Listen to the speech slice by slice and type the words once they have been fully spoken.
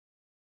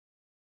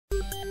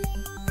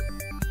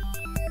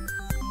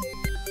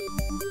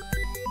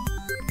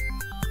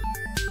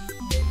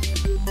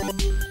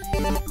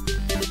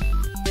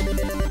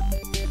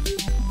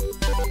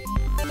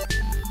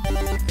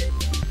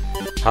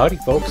Howdy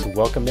folks,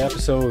 welcome to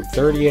episode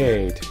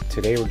 38.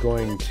 Today we're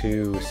going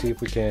to see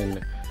if we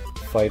can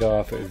fight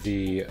off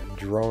the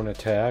drone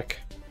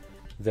attack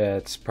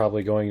that's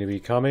probably going to be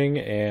coming,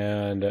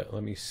 and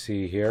let me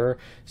see here.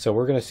 So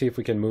we're going to see if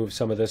we can move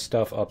some of this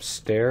stuff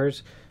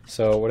upstairs.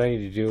 So what I need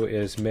to do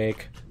is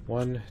make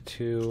 1,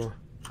 2,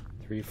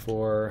 3,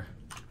 4,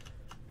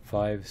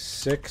 5,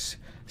 6.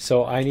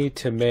 So I need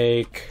to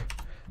make,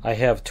 I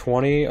have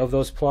 20 of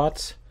those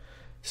plots,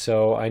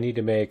 so I need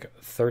to make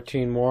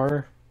 13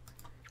 more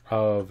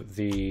of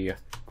the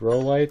grow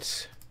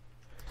lights,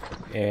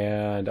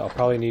 and I'll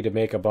probably need to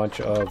make a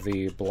bunch of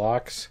the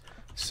blocks,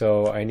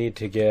 so I need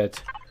to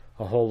get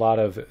a whole lot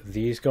of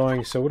these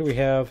going. So what do we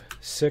have?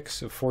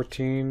 6,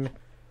 14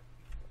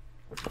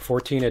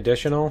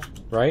 additional,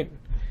 right?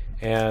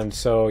 And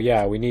so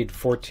yeah, we need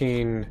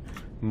 14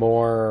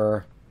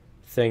 more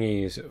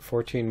thingies,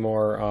 14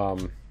 more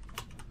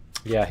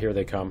yeah, here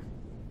they come.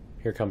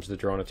 Here comes the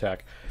drone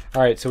attack.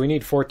 Alright, so we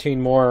need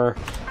 14 more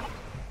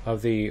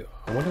of the,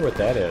 I wonder what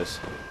that is.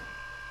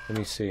 Let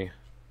me see.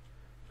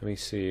 Let me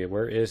see.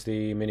 Where is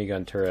the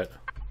minigun turret?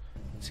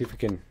 Let's see if we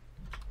can,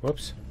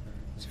 whoops.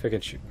 Let's see if I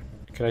can shoot.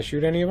 Can I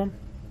shoot any of them?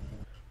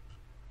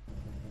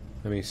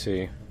 Let me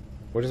see.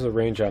 What is the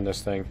range on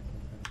this thing?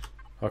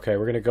 Okay,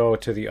 we're going to go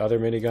to the other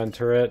minigun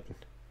turret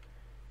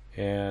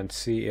and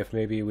see if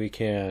maybe we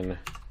can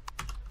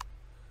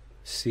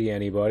see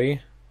anybody.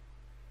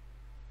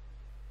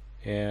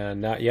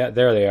 And not yet.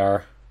 There they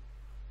are.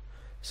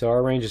 So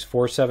our range is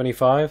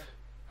 475.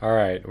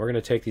 Alright, we're going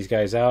to take these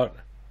guys out.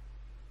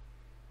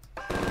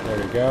 There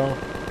we go.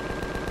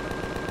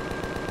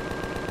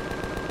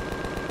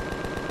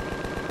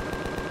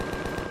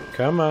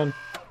 Come on.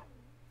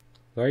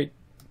 Right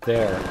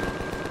there.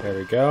 There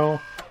we go.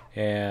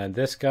 And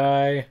this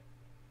guy.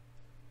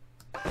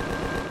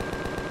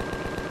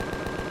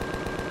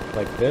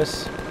 Like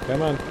this.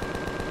 Come on.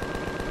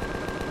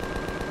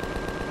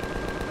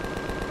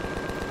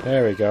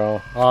 There we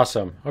go.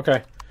 Awesome.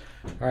 Okay.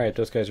 Alright,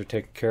 those guys are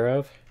taken care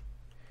of.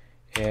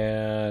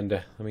 And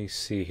let me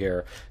see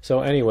here.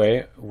 So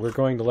anyway, we're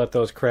going to let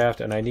those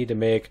craft, and I need to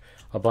make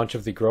a bunch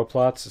of the grow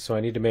plots. So I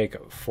need to make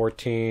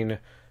 14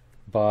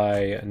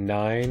 by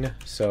 9.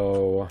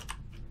 So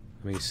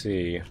let me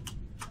see.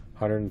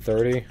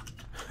 130.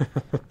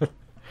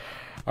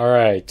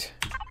 Alright.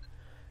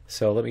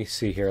 So let me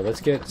see here.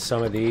 Let's get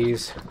some of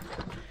these.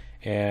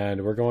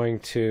 And we're going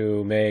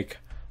to make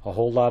a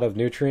whole lot of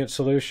nutrient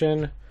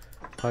solution.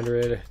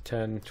 100,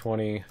 10,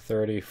 20,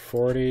 30,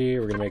 40.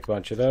 We're going to make a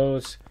bunch of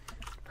those.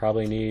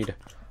 Probably need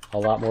a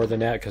lot more than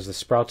that because the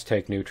sprouts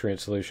take nutrient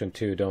solution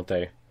too, don't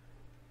they?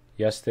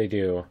 Yes, they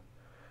do.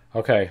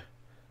 Okay,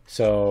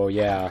 so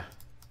yeah.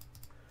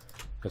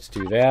 Let's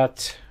do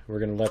that. We're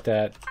going to let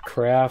that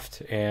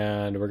craft,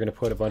 and we're going to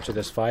put a bunch of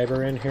this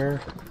fiber in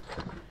here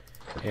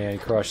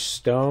and crush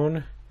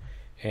stone.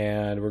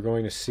 And we're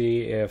going to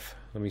see if,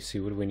 let me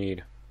see, what do we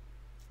need?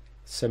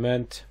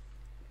 Cement.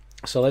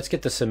 So let's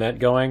get the cement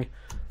going.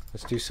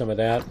 Let's do some of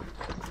that.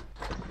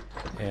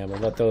 And we'll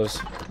let those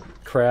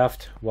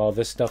craft while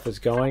this stuff is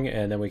going,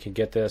 and then we can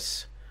get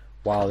this.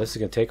 Wow, this is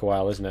going to take a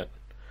while, isn't it?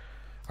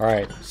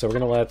 Alright, so we're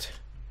going to let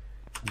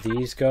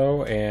these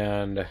go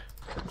and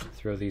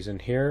throw these in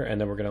here, and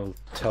then we're going to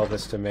tell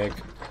this to make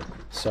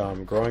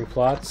some growing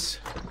plots.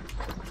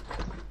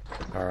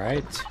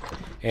 Alright,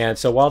 and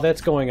so while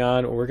that's going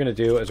on, what we're going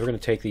to do is we're going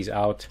to take these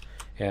out,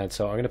 and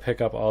so I'm going to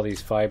pick up all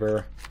these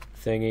fiber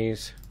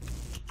thingies,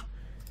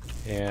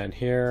 and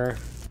here,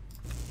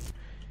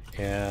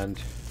 and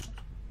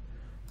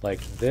like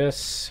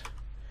this,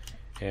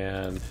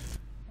 and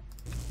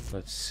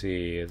let's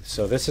see,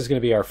 so this is going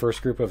to be our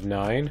first group of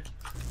 9.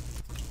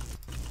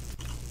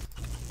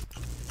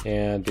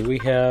 And do we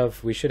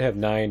have, we should have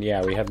 9,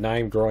 yeah, we have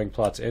 9 growing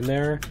plots in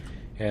there.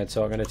 And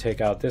so I'm going to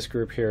take out this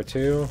group here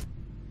too.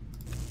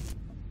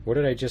 What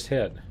did I just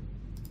hit?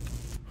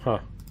 Huh.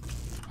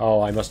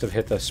 Oh, I must have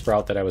hit the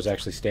sprout that I was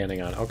actually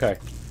standing on. Okay.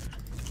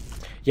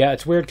 Yeah,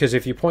 it's weird because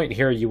if you point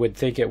here, you would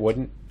think it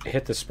wouldn't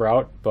hit the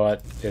sprout,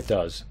 but it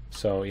does.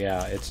 So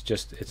yeah, it's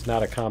just, it's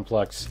not a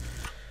complex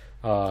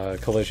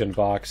collision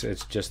box.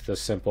 It's just the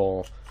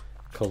simple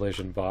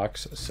collision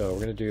box. So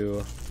we're going to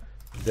do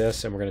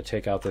this, and we're going to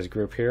take out this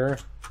group here.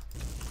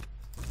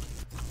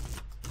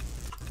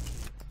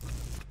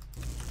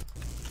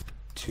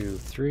 Two,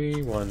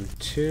 three, 1,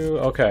 2.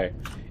 Okay,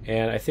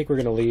 and I think we're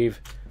going to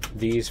leave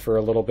these for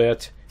a little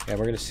bit, and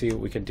we're going to see what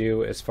we can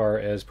do as far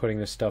as putting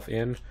this stuff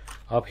in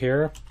up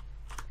here.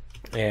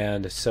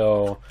 And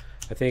so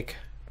I think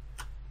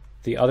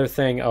the other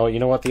thing, oh, you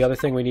know what, the other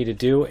thing we need to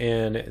do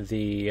in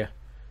the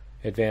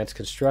advanced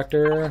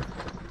constructor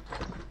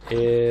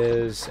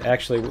is,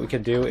 actually what we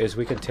can do is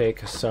we can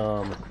take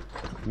some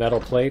metal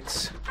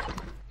plates,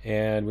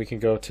 and we can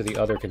go to the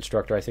other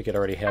constructor. I think it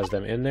already has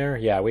them in there.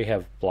 Yeah, we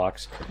have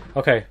blocks.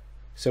 Okay,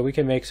 so we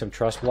can make some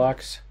truss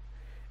blocks,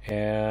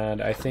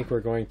 and I think we're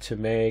going to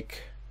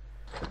make,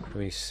 let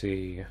me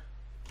see,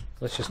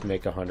 let's just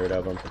make 100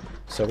 of them.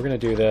 So we're going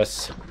to do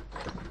this,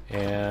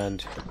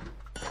 and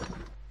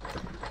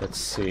let's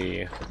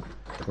see,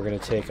 we're going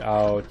to take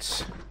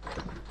out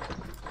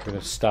We're going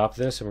to stop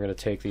this and we're going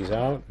to take these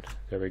out.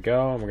 There we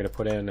go. And we're going to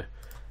put in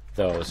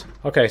those.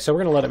 Okay, so we're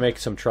going to let it make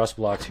some truss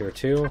blocks here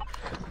too.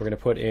 We're going to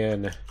put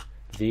in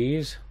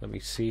these. Let me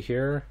see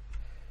here.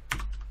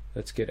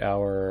 Let's get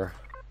our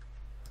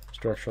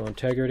structural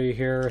integrity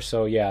here.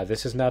 So yeah,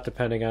 this is not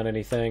depending on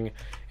anything,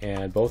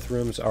 and both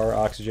rooms are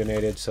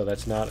oxygenated, so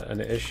that's not an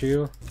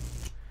issue.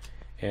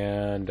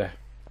 And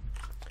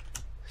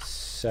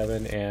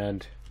 7,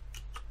 and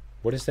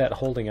what is that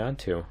holding on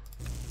to?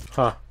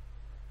 Huh.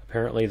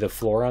 Apparently the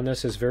floor on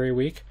this is very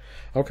weak.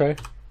 Okay.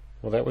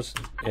 Well, that was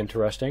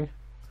interesting.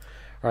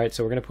 Alright,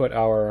 so we're going to put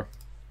our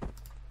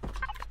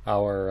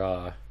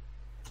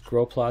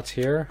grow plots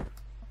here.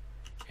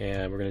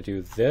 And we're going to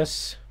do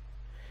this.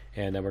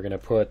 And then we're going to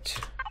put,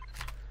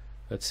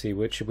 let's see,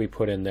 what should we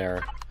put in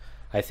there?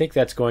 I think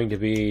that's going to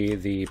be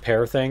the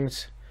pear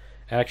things,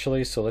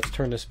 actually. So let's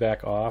turn this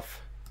back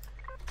off.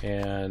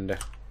 And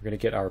we're going to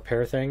get our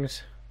pear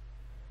things.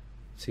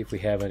 See if we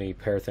have any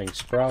pear thing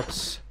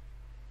sprouts.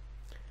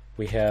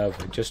 We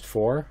have just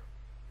 4.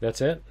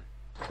 That's it?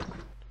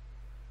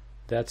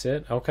 That's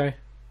it? Okay.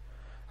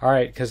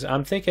 Alright, because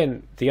I'm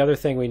thinking the other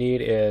thing we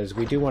need is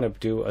we do want to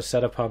do a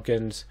set of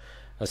pumpkins,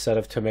 a set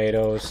of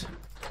tomatoes,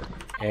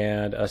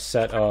 and a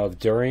set of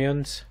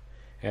durians.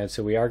 And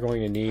so we are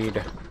going to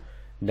need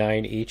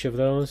 9 each of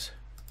those.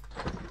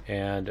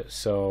 And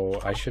so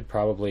I should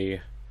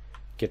probably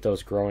get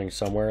those growing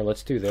somewhere.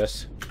 Let's do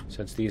this,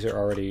 since these are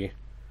already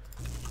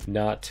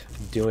not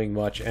doing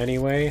much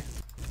anyway.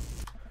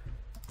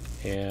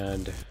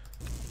 And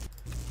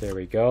there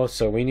we go.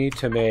 So we need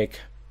to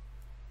make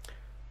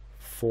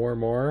 4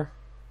 more.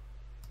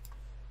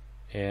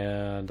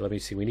 And let me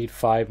see, we need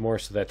 5 more,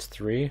 so that's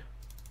 3,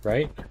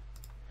 right?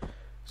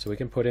 So we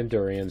can put in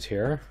durians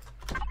here.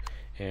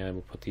 And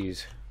we'll put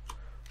these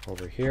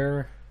over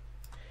here.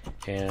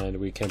 And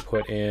we can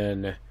put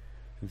in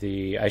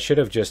the, I should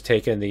have just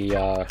taken the,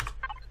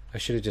 I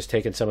should have just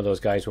taken some of those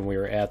guys when we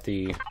were at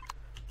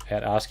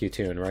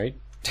Oskutun, right?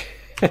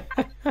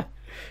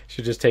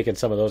 Should have just taken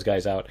some of those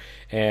guys out.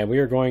 And we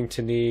are going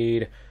to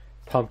need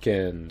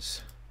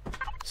pumpkins.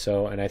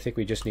 So, and I think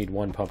we just need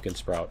 1 pumpkin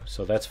sprout.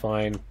 So that's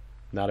fine.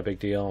 Not a big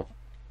deal.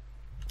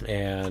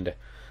 And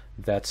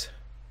that's,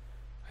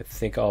 I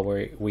think, all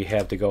we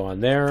have to go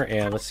on there.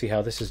 And let's see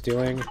how this is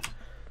doing.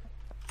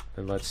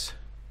 And let's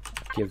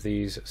give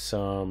these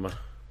some.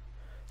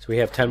 So we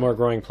have 10 more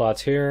growing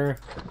plots here.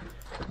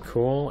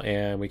 Cool.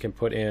 And we can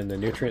put in the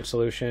nutrient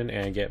solution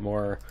and get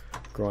more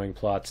growing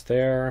plots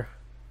there.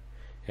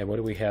 And what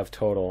do we have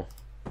total?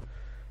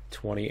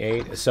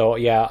 28. So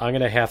yeah, I'm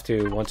going to have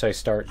to, once I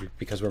start,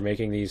 because we're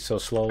making these so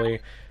slowly,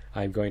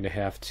 I'm going to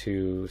have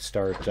to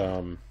start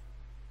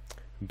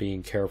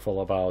being careful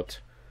about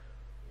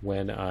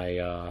when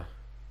I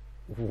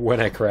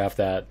craft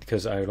that,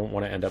 because I don't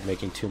want to end up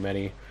making too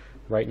many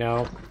right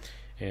now.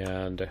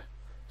 And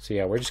so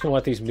yeah, we're just going to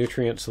let these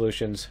nutrient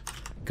solutions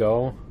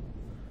go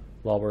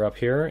while we're up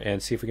here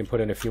and see if we can put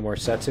in a few more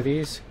sets of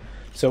these.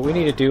 So what we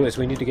need to do is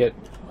we need to get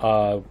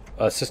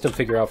a system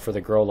figure out for the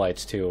grow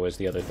lights too, is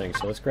the other thing.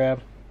 So let's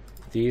grab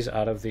these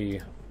out of the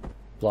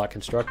block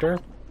constructor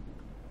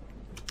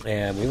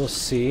and we will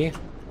see.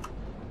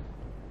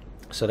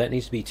 So that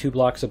needs to be 2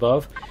 blocks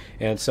above.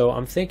 And so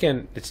I'm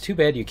thinking it's too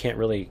bad you can't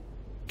really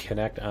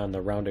connect on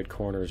the rounded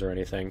corners or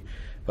anything,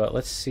 but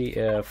let's see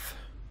if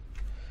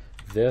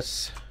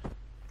this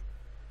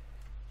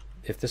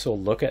will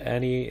look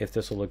if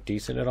this will look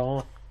decent at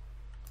all.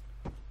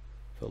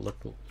 If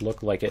it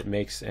look like it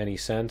makes any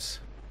sense,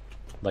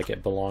 like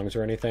it belongs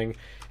or anything.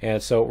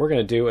 And so what we're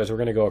going to do is we're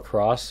going to go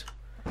across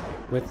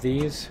with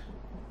these.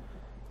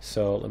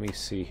 So let me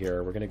see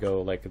here. We're going to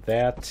go like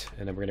that,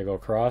 and then we're going to go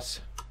across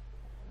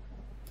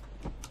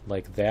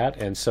like that.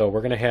 And so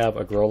we're going to have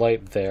a grow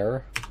light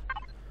there.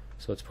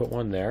 So let's put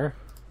one there.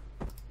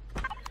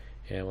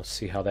 And we'll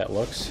see how that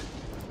looks.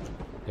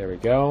 There we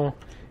go.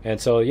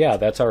 And so yeah,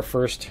 that's our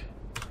first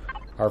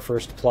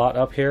plot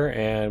up here,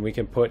 and we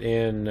can put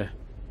in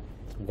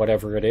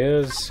whatever it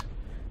is.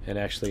 And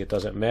actually it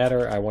doesn't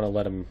matter. I want to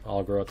let them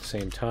all grow at the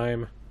same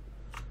time.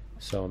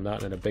 So I'm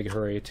not in a big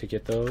hurry to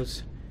get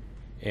those.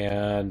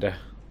 And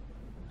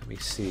let me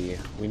see.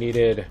 We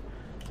needed,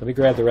 let me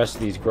grab the rest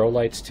of these grow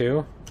lights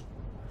too.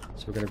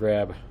 So we're going to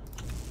grab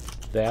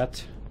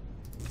that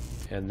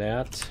and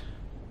that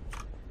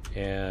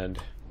and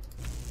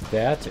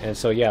that. And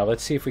so yeah,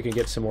 let's see if we can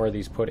get some more of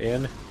these put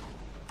in.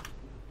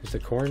 Is the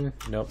corn?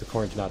 Nope, the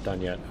corn's not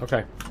done yet.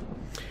 Okay.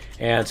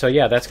 And so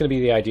yeah, that's going to be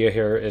the idea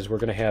here, is we're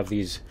going to have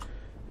these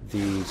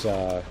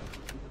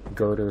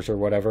girders or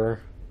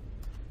whatever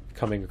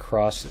coming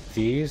across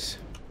these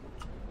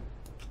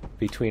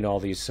between all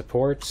these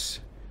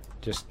supports.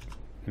 Just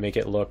make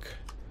it look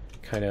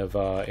kind of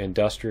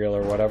industrial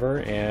or whatever.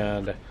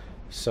 And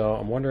so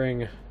I'm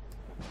wondering,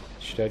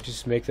 should I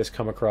just make this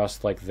come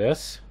across like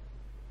this?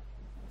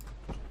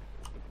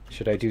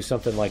 Should I do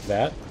something like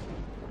that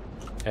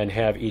and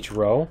have each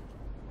row,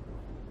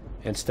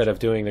 instead of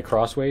doing the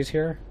crossways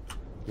here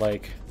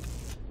like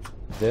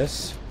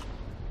this,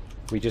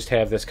 we just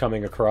have this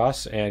coming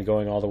across and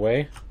going all the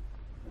way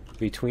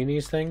between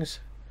these things?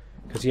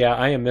 Because, yeah,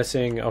 I am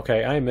missing...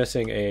 Okay, I am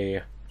missing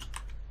a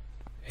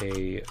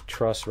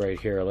truss right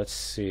here. Let's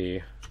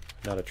see.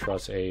 Not a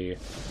truss,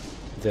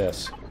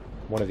 this.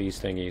 One of these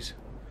thingies.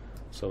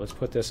 So let's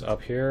put this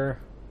up here.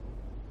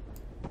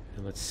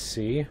 And let's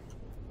see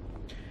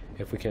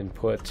if we can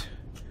put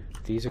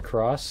these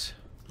across.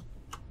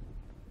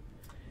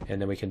 And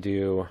then we can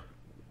do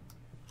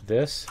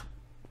this.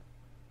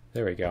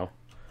 There we go.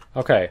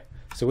 Okay,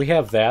 so we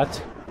have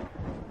that.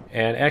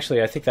 And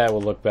actually, I think that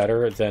will look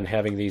better than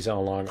having these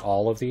along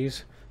all of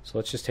these. So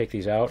let's just take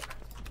these out.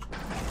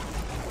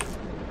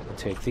 We'll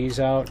take these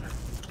out.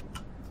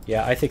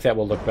 Yeah, I think that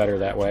will look better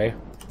that way.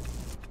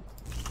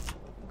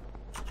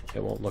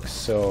 It won't look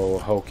so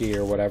hokey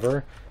or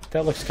whatever.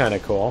 That looks kind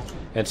of cool.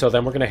 And so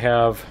then we're going to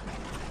have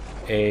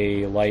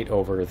a light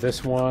over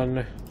this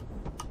one.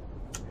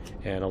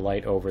 And a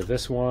light over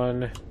this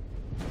one.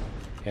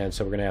 And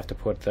so we're going to have to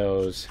put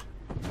those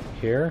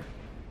here.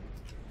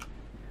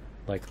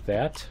 Like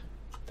that.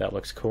 That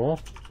looks cool.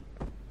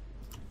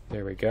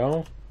 There we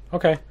go.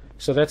 Okay,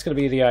 so that's going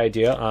to be the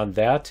idea on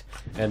that.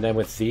 And then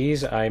with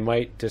these, I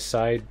might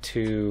decide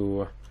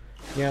to...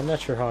 Yeah, I'm not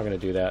sure how I'm going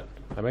to do that.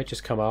 I might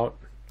just come out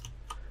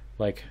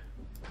like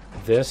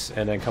this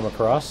and then come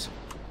across.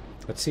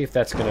 Let's see if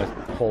that's going to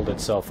hold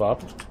itself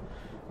up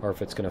or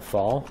if it's going to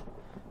fall.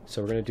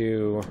 So we're going to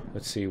do,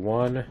 let's see,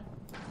 1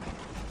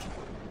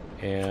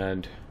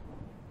 and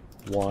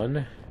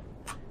 1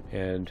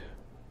 and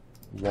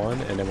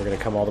 1, and then we're going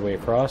to come all the way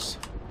across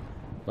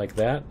like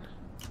that.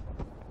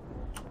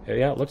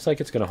 Yeah, it looks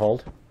like it's going to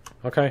hold.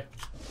 Okay,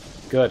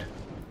 good.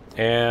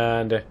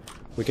 And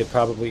we could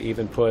probably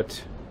even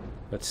put,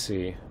 let's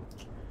see,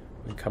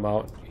 we can come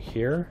out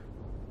here.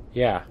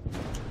 Yeah.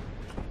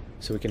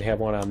 So we can have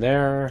one on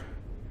there,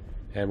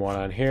 and one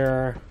on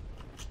here,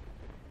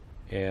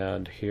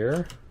 and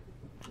here.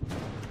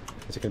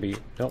 Is it going to be,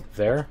 nope,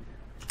 there.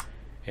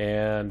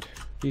 And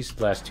these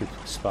last two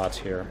spots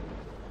here.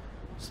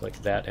 It's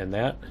like that and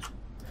that.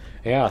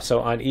 Yeah,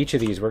 so on each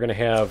of these we're going to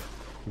have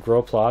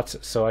grow plots,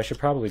 so I should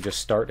probably just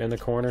start in the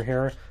corner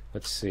here.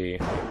 Let's see.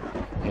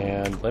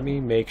 And let me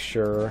make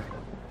sure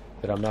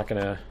that I'm not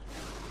going to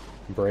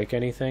break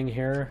anything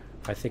here.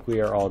 I think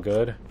we are all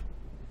good.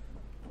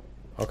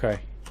 Okay.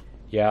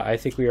 Yeah, I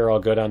think we are all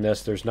good on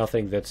this. There's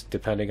nothing that's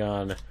depending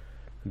on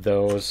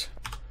those.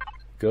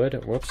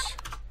 Good. Whoops.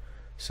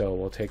 So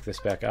we'll take this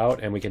back out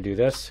and we can do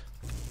this.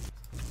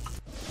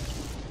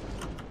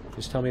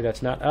 Just tell me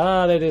that's not...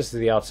 Ah, that is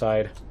the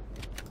outside.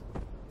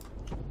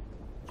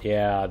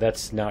 Yeah,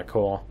 that's not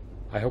cool.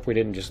 I hope we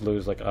didn't just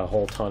lose like a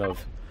whole ton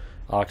of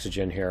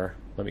oxygen here.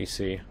 Let me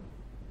see.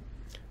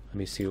 Let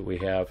me see what we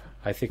have.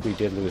 I think we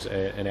did lose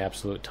an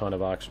absolute ton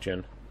of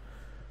oxygen.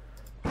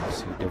 Let's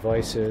see.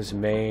 Devices,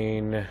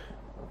 main...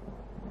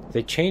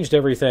 They changed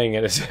everything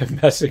and it's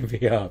messing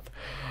me up.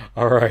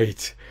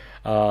 Alright.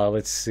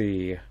 Let's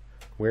see.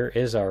 Where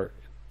is our...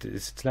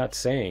 It's not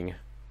saying...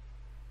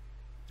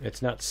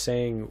 It's not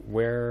saying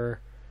where...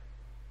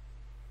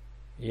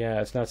 Yeah,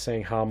 it's not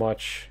saying how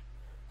much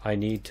I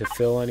need to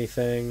fill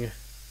anything.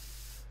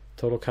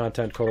 Total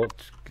content, total...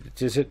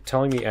 Is it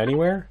telling me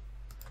anywhere?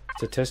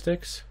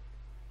 Statistics?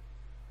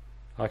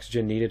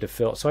 Oxygen needed to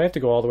fill... So I have to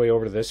go all the way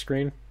over to this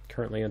screen,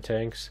 currently in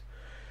tanks.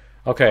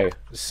 Okay,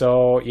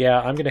 so yeah,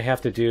 I'm going to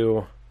have to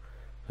do...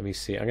 Let me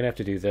see, I'm going to have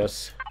to do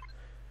this.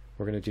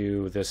 We're going to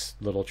do this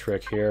little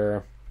trick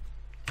here.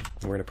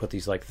 We're going to put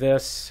these like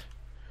this.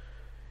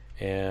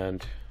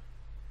 And...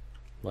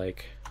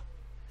 like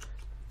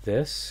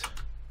this.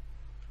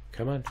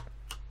 Come on.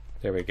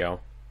 There we go.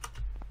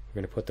 We're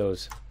going to put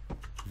those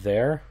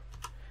there,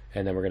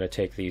 and then we're going to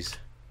take these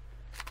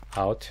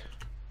out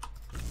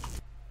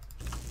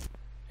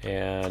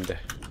and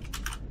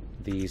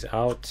these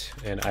out,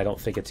 and I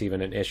don't think it's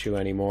even an issue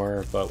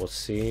anymore, but we'll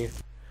see.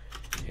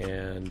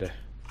 And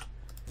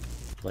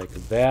like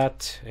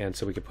that, and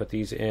so we could put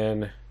these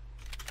in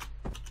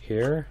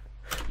here.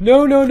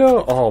 No, no,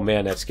 no! Oh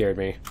man, that scared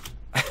me.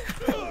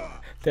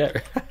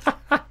 That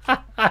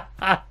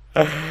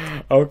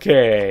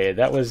okay,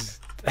 that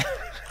was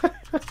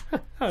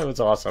that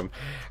was awesome.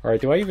 Alright,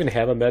 do I even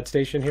have a med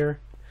station here?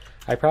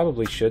 I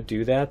probably should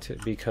do that,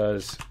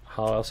 because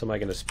how else am I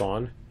going to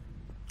spawn?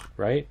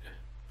 Right?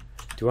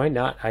 Do I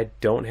not? I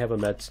don't have a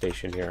med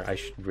station here. I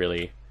should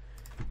really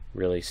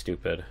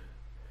stupid.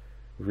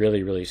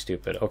 Really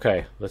stupid.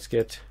 Okay, let's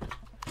get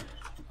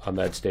a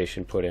med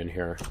station put in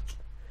here.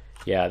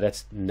 Yeah,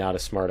 that's not a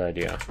smart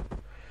idea.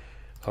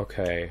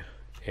 Okay.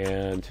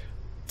 And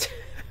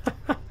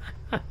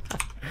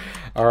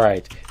all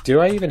right, do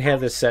I even have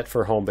this set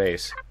for home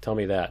base? Tell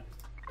me that.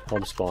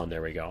 Home spawn,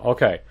 there we go.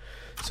 Okay,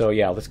 so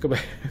yeah, let's go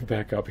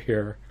back up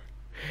here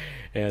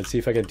and see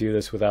if I can do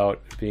this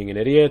without being an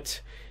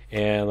idiot.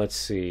 And let's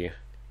see.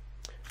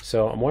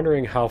 So I'm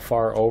wondering how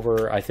far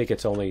over. I think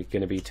it's only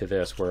going to be to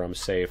this where I'm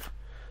safe.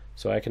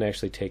 So I can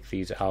actually take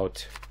these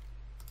out.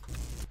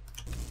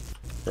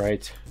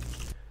 Right?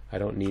 I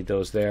don't need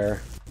those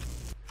there.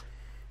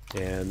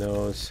 And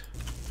those.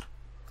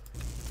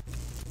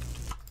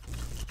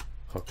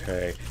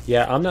 Okay.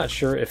 Yeah, I'm not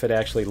sure if it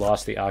actually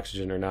lost the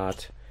oxygen or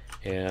not.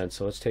 And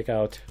so let's take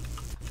out...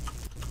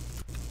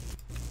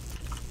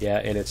 Yeah,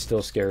 and it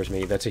still scares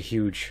me. That's a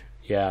huge...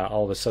 Yeah,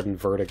 all of a sudden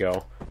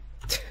vertigo.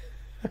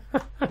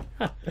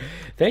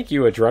 Thank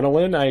you,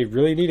 Adrenaline. I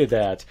really needed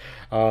that.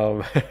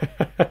 And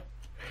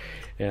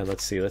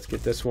let's see. Let's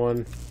get this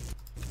one.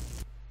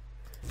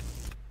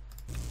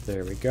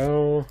 There we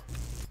go.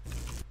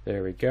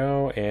 There we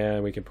go.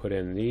 And we can put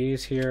in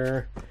these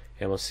here.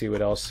 And we'll see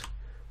what else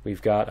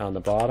we've got on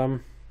the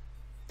bottom.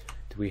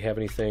 Do we have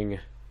anything...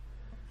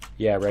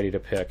 Yeah, ready to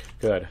pick.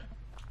 Good.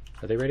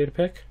 Are they ready to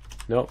pick?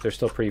 Nope, they're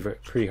still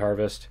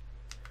pre-harvest.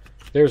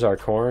 There's our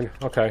corn.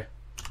 Okay,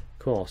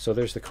 cool. So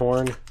there's the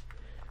corn.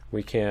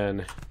 We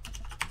can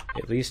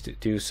at least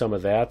do some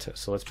of that.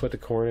 So let's put the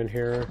corn in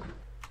here.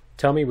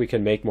 Tell me we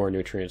can make more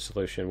nutrient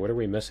solution. What are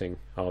we missing?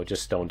 Oh,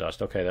 just stone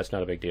dust. Okay, that's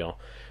not a big deal.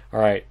 All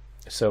right,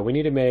 so we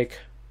need to make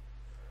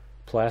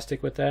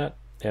plastic with that.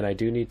 And I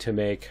do need to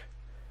make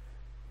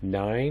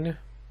 9.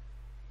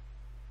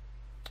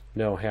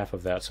 No, half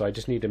of that. So I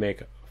just need to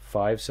make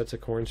 5 sets of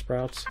corn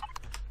sprouts.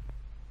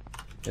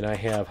 And I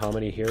have how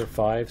many here?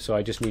 5. So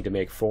I just need to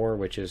make 4,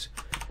 which is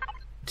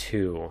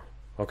 2.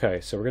 Okay,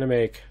 so we're going to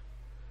make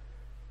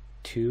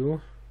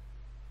 2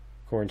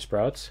 corn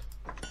sprouts.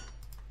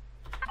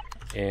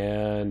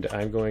 And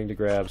I'm going to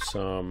grab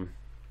some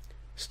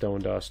stone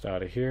dust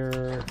out of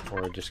here,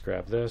 or just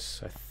grab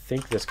this. I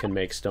think this can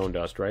make stone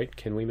dust, right?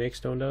 Can we make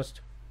stone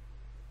dust?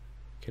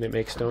 Can it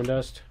make stone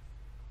dust?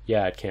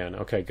 Yeah, it can.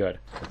 Okay, good.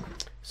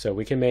 So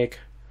we can make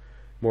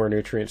more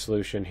nutrient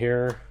solution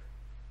here.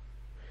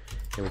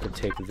 And we can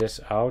take this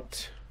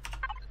out.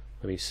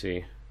 Let me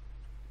see.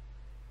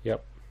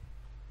 Yep.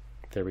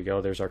 There we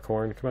go. There's our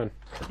corn. Come on.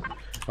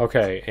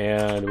 Okay,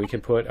 and we can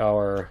put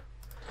our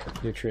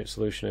nutrient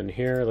solution in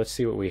here. Let's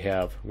see what we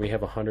have. We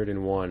have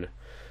 101.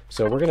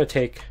 So we're going to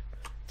take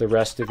the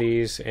rest of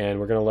these and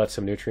we're going to let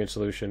some nutrient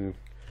solution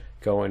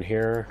go in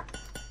here.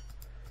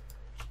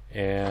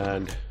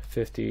 And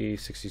 50,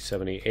 60,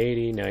 70,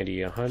 80,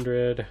 90,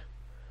 100.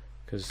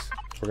 Because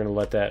we're going to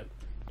let that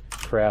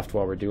craft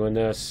while we're doing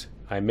this.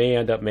 I may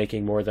end up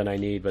making more than I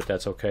need, but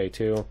that's okay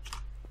too.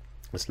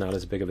 It's not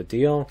as big of a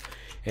deal.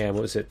 And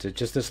what was it?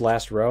 Just this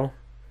last row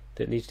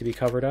that needs to be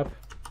covered up,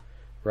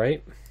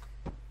 right?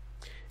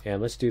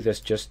 And let's do this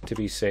just to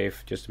be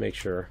safe, just to make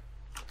sure,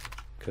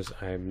 because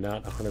I'm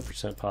not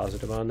 100%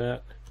 positive on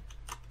that.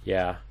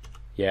 Yeah,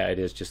 it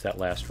is just that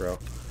last row.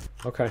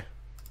 Okay.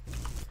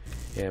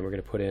 And we're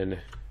going to put in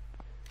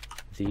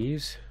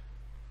these.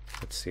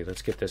 Let's see,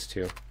 let's get this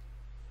too.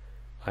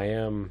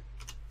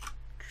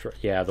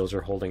 Yeah, those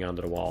are holding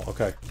onto the wall.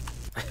 Okay.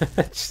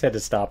 Just had to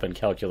stop and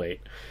calculate.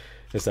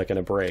 Is that going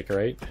to break,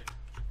 right?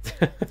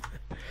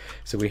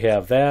 So we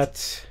have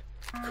that.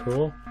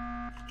 Cool.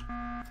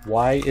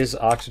 Why is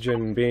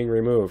oxygen being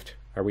removed?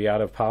 Are we out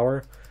of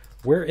power?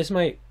 Where is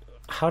my...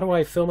 How do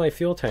I fill my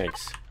fuel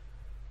tanks?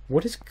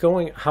 What is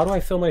going... How do I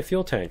fill my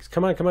fuel tanks?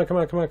 Come on, come on, come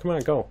on, come on, come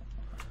on, go.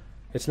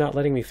 It's not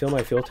letting me fill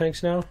my fuel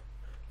tanks now?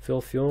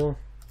 Fill fuel.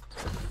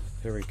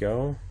 There we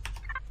go.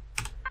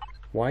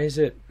 Why is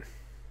it...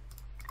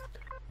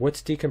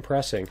 What's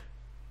decompressing?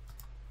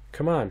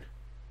 Come on.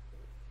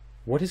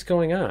 What is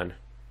going on?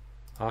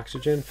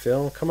 Oxygen,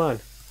 fill, come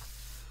on.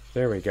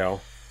 There we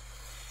go.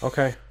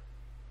 Okay.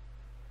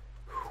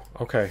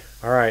 Okay,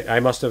 alright, I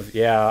must have,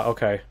 yeah,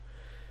 okay.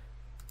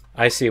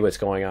 I see what's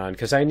going on,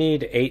 because I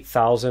need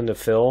 8,000 to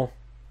fill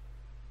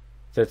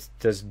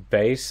this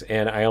base,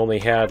 and I only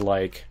had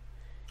like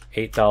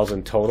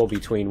 8,000 total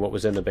between what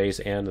was in the base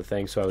and the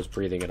thing, so I was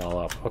breathing it all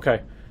up.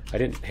 Okay, I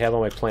didn't have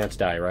all my plants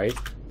die, right?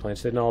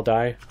 Plants didn't all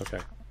die? Okay.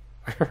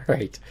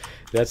 Alright,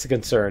 that's the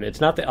concern.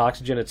 It's not the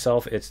oxygen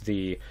itself, it's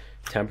the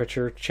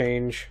temperature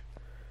change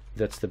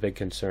that's the big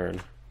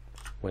concern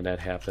when that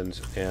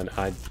happens. And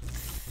I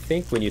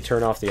think when you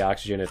turn off the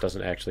oxygen, it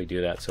doesn't actually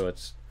do that, so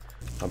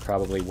I'm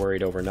probably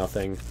worried over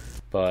nothing,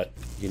 but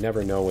you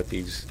never know with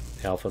these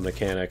alpha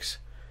mechanics,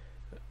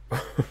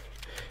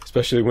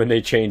 especially when they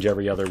change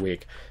every other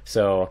week.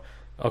 So,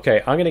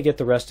 okay, I'm going to get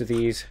the rest of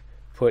these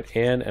put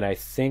in, and I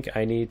think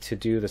I need to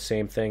do the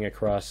same thing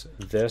across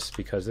this,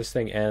 because this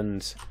thing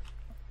ends...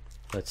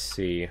 Let's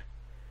see.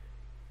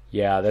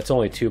 Yeah, that's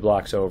only 2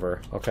 blocks over.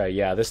 Okay,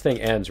 yeah, this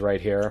thing ends right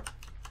here.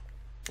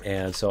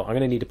 And so I'm going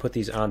to need to put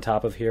these on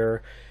top of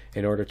here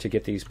in order to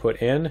get these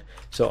put in.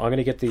 So I'm going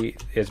to get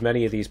as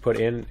many of these put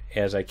in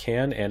as I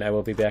can, and I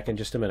will be back in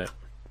just a minute.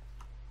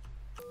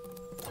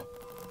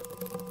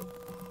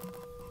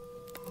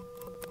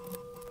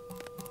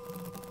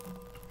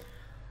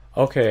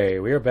 Okay,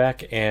 we are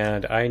back,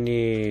 and I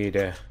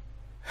need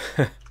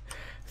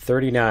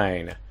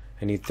 39.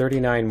 I need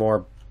 39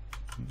 more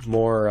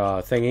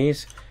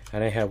thingies,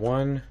 and I have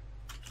 1,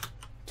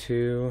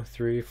 2,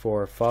 3,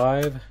 4,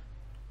 5.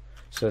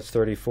 So that's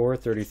 34,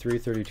 33,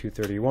 32,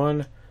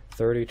 31,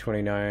 30,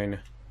 29.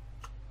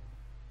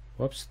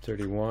 Whoops,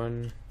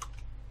 31,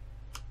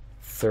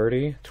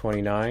 30,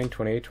 29,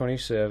 28,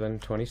 27,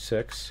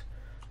 26,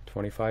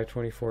 25,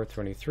 24,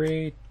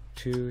 23,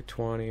 2,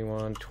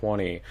 21,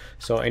 20.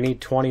 So I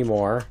need 20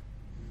 more.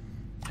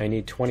 I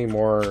need 20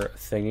 more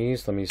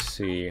thingies. Let me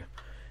see.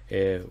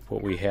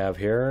 what we have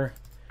here.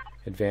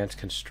 Advanced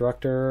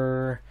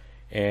constructor,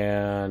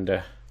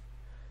 and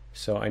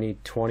so I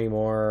need 20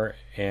 more,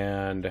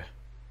 and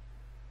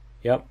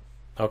yep,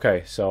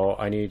 okay, so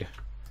I need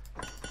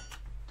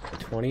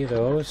 20 of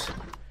those,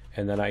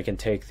 and then I can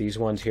take these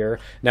ones here.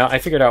 Now I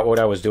figured out what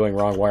I was doing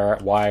wrong,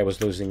 why I was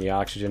losing the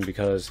oxygen,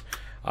 because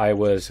I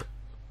was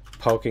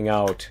poking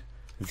out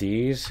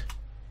these,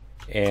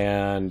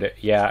 and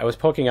yeah, I was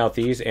poking out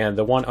these, and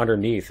the one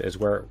underneath is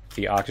where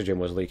the oxygen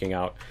was leaking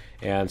out.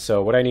 And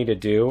so what I need to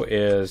do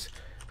is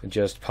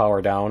just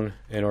power down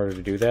in order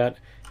to do that.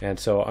 And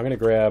so I'm going to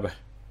grab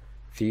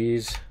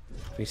these.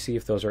 Let me see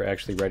if those are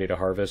actually ready to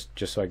harvest,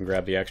 just so I can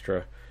grab the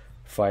extra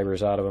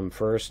fibers out of them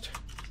first.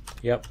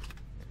 Yep.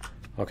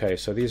 Okay,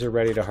 so these are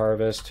ready to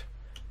harvest.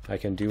 I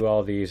can do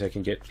all these. I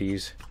can get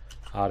these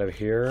out of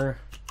here,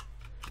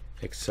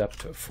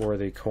 except for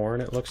the corn,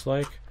 it looks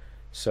like.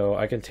 So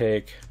I can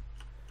take,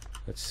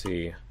 let's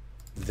see,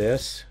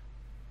 this.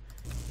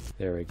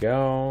 There we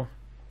go.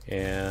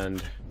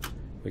 And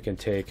we can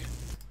take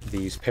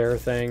these pair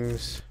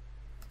things,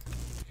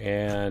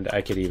 and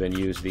I could even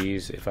use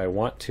these if I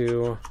want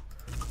to,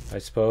 I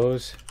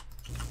suppose.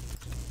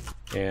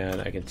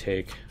 And I can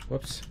take,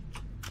 whoops,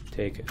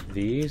 take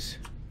these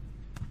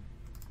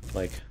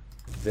like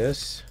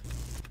this,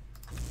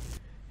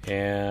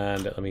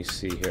 and let me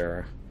see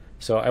here.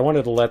 So I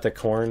wanted to let the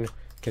corn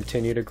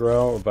continue to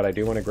grow, but I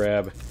do want to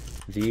grab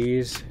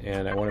these,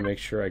 and I want to make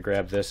sure I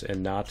grab this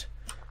and not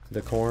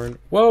the corn.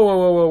 Whoa, whoa,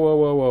 whoa, whoa, whoa,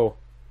 whoa, whoa.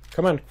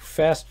 Come on,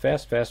 fast,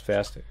 fast, fast,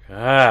 fast.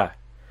 Ah,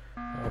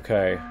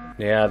 okay.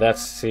 Yeah,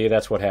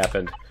 that's what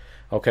happened.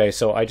 Okay,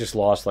 so I just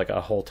lost like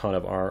a whole ton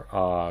of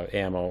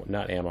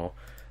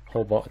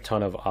whole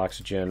ton of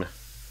oxygen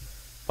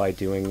by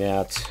doing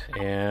that.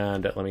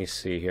 And let me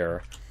see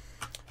here.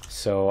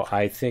 So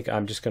I think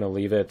I'm just going to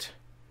leave it.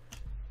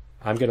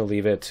 I'm going to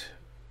leave it,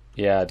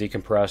 yeah,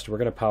 decompressed. We're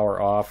going to power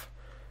off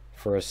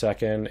for a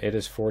second. It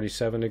is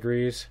 47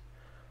 degrees.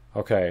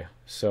 Okay,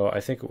 so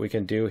I think what we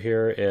can do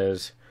here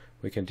is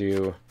we can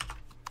do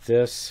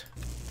this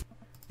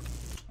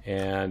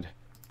and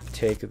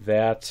take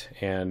that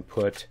and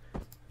put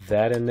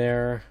that in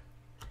there,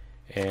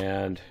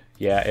 and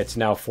yeah, it's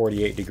now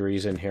 48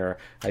 degrees in here.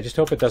 I just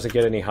hope it doesn't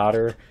get any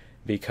hotter,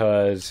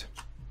 because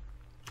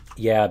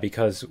yeah,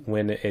 because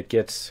when it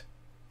gets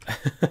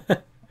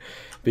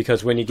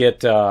because when you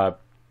get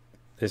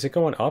is it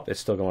going up?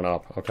 It's still going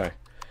up. Okay,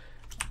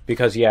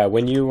 because yeah,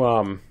 when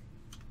you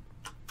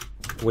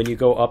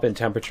go up in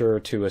temperature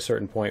to a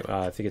certain point,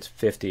 I think it's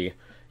 50,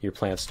 your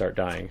plants start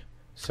dying.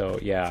 So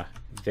yeah,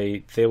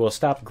 they will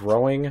stop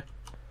growing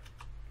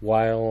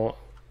while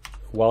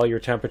your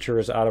temperature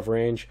is out of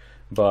range.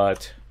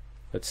 But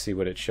let's see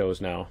what it shows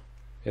now.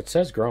 It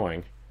says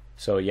growing.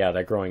 So yeah,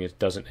 that growing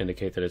doesn't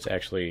indicate that it's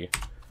actually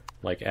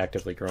like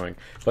actively growing.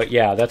 But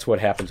yeah, that's what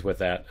happens with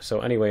that.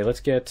 So anyway, let's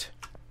get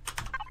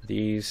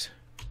these.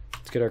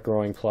 Let's get our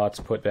growing plots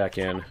put back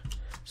in.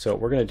 So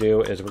what we're going to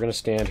do is we're going to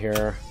stand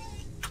here.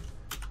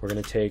 We're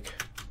going to take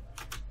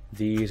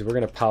these. We're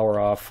going to power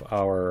off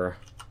our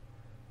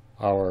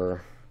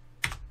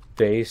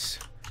base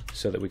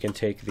so that we can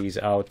take these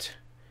out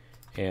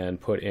and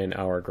put in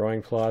our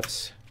growing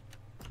plots.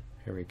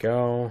 Here we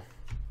go.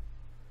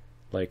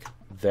 Like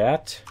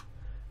that.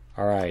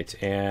 All right,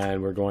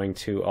 and we're going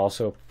to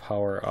also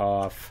power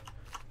off,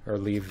 or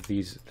leave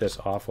this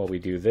off while we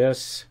do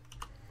this.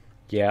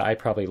 Yeah, I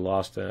probably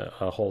lost a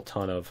whole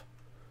ton of,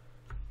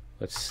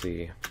 let's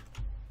see.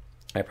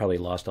 I probably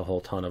lost a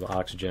whole ton of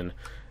oxygen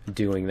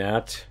doing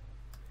that.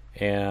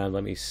 And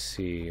let me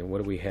see, what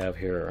do we have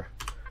here?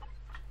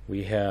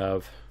 We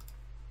have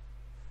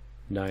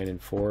 9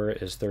 and 4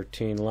 is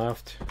 13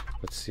 left.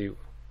 Let's see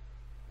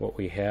what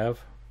we have.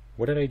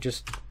 What did I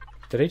just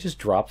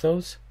drop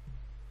those?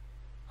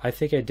 I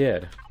think I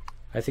did.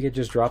 I think I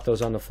just dropped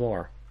those on the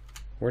floor.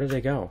 Where did they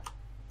go?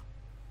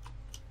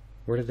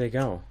 Where did they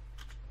go?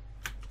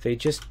 They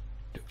just,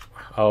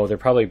 oh, they're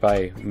probably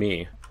by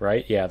me,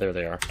 right? Yeah, there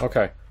they are.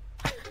 Okay.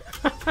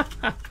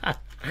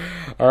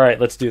 All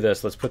right, let's do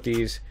this. Let's put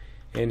these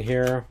in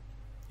here,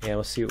 and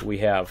let's see what we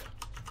have.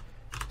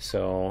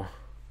 So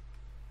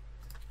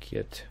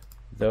get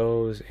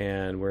those,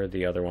 and where are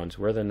the other ones?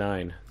 Where are the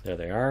 9? There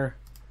they are.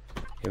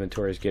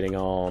 Inventory is getting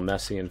all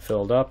messy and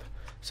filled up.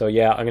 So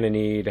yeah, I'm gonna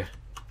need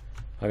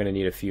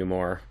a few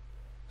more.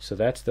 So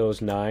that's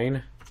those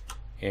 9,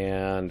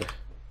 and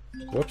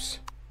whoops,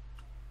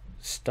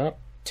 stop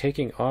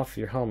taking off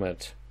your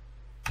helmet.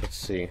 Let's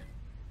see.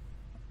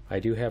 I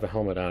do have a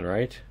helmet on,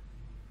 right?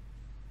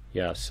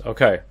 Yes.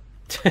 Okay.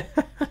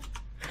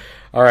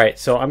 All right.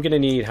 So I'm gonna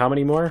need how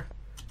many more?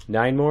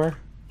 9 more,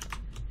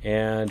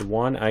 and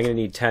 1. I'm gonna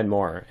need 10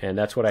 more, and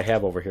that's what I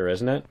have over here,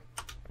 isn't it?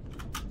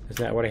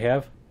 Isn't that what I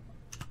have?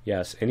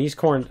 Yes. And these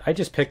corn, I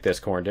just picked this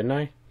corn, didn't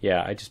I?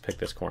 Yeah, I just picked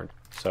this corn.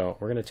 So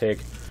we're gonna take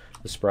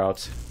the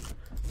sprouts.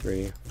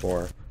 3,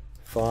 4,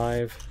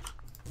 5.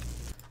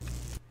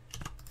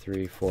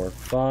 3, 4,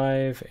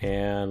 5,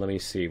 and let me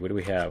see. What do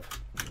we have?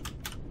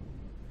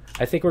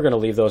 I think we're going to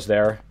leave those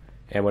there,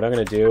 and what I'm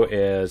going to do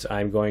is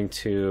I'm going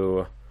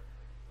to,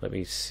 let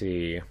me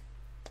see,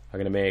 I'm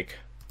going to make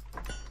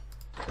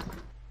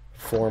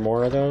 4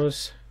 more of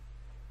those,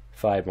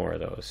 5 more of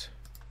those.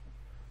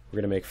 We're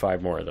going to make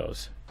 5 more of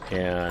those.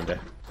 And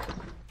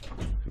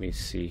let me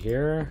see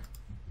here.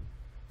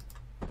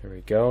 There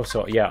we go.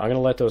 So yeah, I'm going to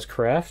let those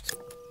craft.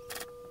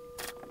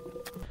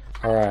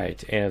 All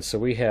right, and so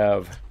we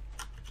have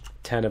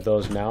 10 of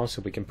those now,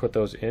 so we can put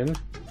those in.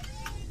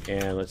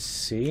 And let's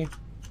see.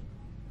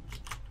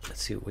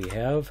 Let's see what we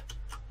have.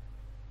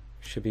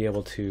 Should be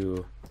able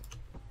to.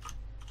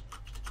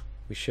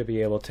 We should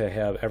be able to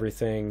have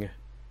everything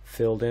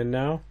filled in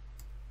now.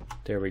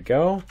 There we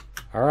go.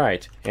 All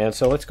right, and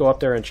so let's go up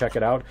there and check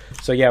it out.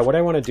 So yeah, what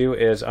I want to do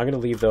is I'm going to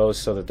leave those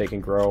so that they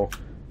can grow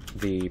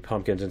the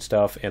pumpkins and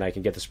stuff, and I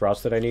can get the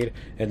sprouts that I need.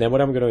 And then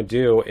what I'm going to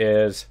do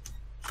is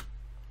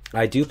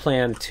I do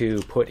plan to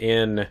put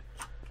in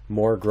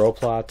more grow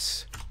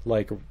plots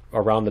like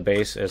around the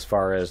base, as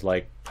far as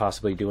like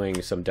possibly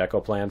doing some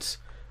deco plants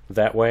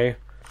that way.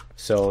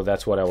 So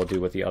that's what I will do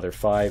with the other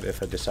 5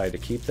 if I decide to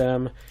keep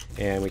them,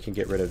 and we can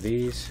get rid of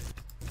these.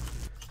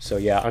 So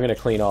yeah, I'm going to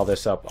clean all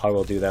this up. I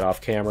will do that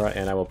off camera,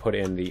 and I will put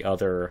in the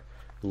other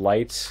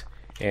lights.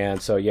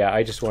 And so yeah,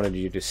 I just wanted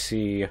you to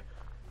see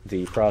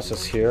the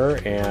process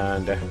here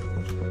and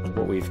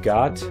what we've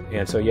got.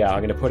 And so yeah, I'm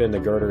going to put in the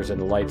girders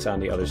and the lights on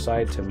the other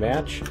side to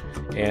match.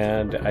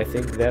 And I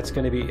think that's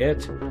going to be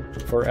it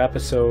for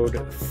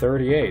episode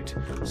 38.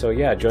 So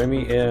yeah, join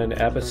me in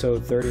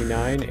episode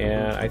 39,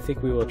 and I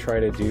think we will try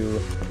to do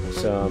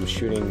some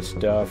shooting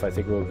stuff. I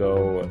think we'll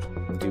go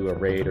do a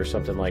raid or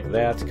something like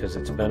that, because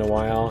it's been a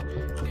while.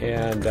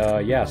 And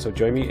yeah, so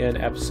join me in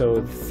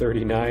episode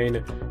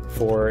 39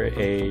 for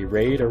a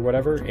raid or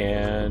whatever,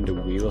 and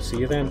we will see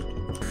you then.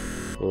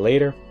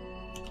 Later.